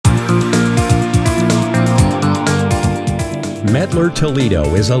METTLER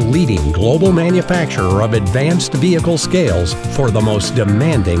Toledo is a leading global manufacturer of advanced vehicle scales for the most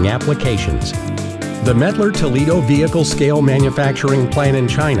demanding applications. The METTLER Toledo vehicle scale manufacturing plant in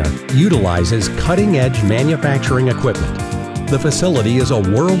China utilizes cutting-edge manufacturing equipment. The facility is a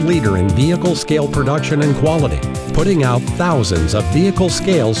world leader in vehicle scale production and quality, putting out thousands of vehicle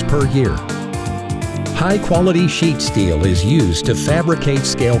scales per year. High-quality sheet steel is used to fabricate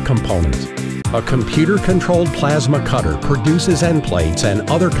scale components. A computer-controlled plasma cutter produces end plates and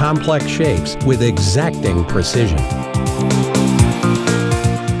other complex shapes with exacting precision.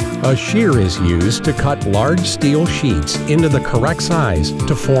 A shear is used to cut large steel sheets into the correct size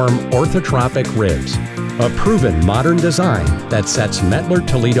to form orthotropic ribs, a proven modern design that sets METTLER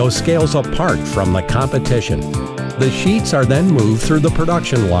Toledo scales apart from the competition. The sheets are then moved through the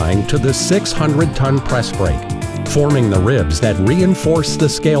production line to the 600-ton press brake, forming the ribs that reinforce the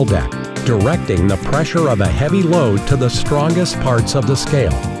scale deck, directing the pressure of a heavy load to the strongest parts of the scale.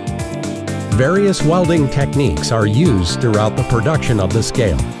 Various welding techniques are used throughout the production of the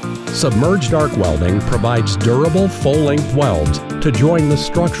scale. Submerged arc welding provides durable full-length welds to join the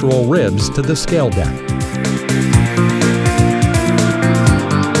structural ribs to the scale deck.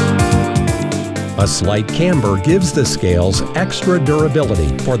 A slight camber gives the scales extra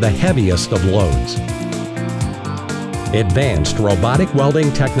durability for the heaviest of loads. Advanced robotic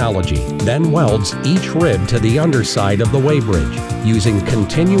welding technology then welds each rib to the underside of the weighbridge, using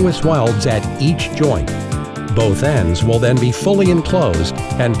continuous welds at each joint. Both ends will then be fully enclosed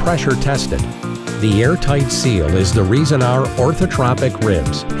and pressure tested. The airtight seal is the reason our orthotropic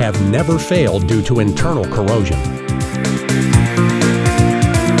ribs have never failed due to internal corrosion.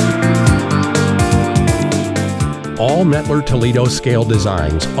 All METTLER Toledo scale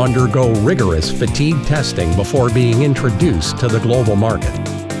designs undergo rigorous fatigue testing before being introduced to the global market.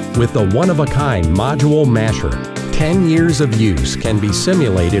 With the one-of-a-kind module masher, 10 years of use can be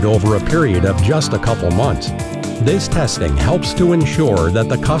simulated over a period of just a couple months. This testing helps to ensure that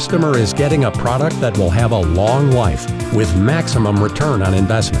the customer is getting a product that will have a long life with maximum return on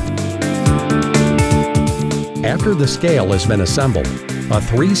investment. After the scale has been assembled, a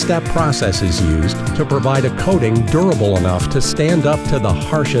 3-step process is used to provide a coating durable enough to stand up to the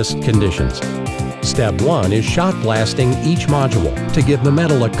harshest conditions. Step 1 is shot blasting each module to give the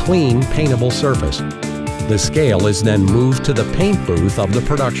metal a clean, paintable surface. The scale is then moved to the paint booth of the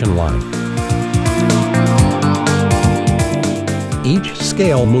production line. Each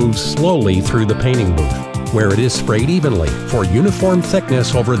scale moves slowly through the painting booth, where it is sprayed evenly for uniform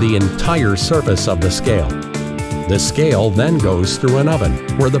thickness over the entire surface of the scale. The scale then goes through an oven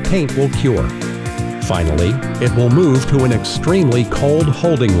where the paint will cure. Finally, it will move to an extremely cold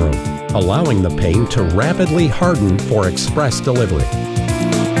holding room, allowing the paint to rapidly harden for express delivery.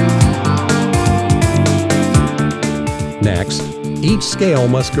 Next, each scale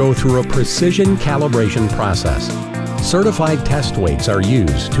must go through a precision calibration process. Certified test weights are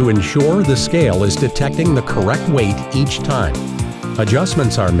used to ensure the scale is detecting the correct weight each time.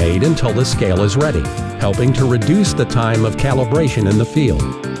 Adjustments are made until the scale is ready, helping to reduce the time of calibration in the field.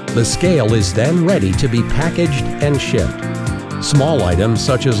 The scale is then ready to be packaged and shipped. Small items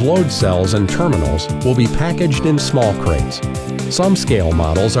such as load cells and terminals will be packaged in small crates. Some scale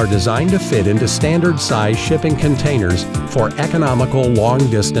models are designed to fit into standard size shipping containers for economical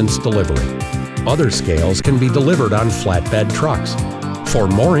long-distance delivery. Other scales can be delivered on flatbed trucks. For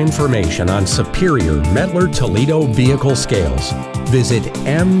more information on superior METTLER Toledo vehicle scales, visit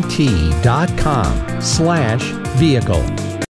mt.com/vehicle.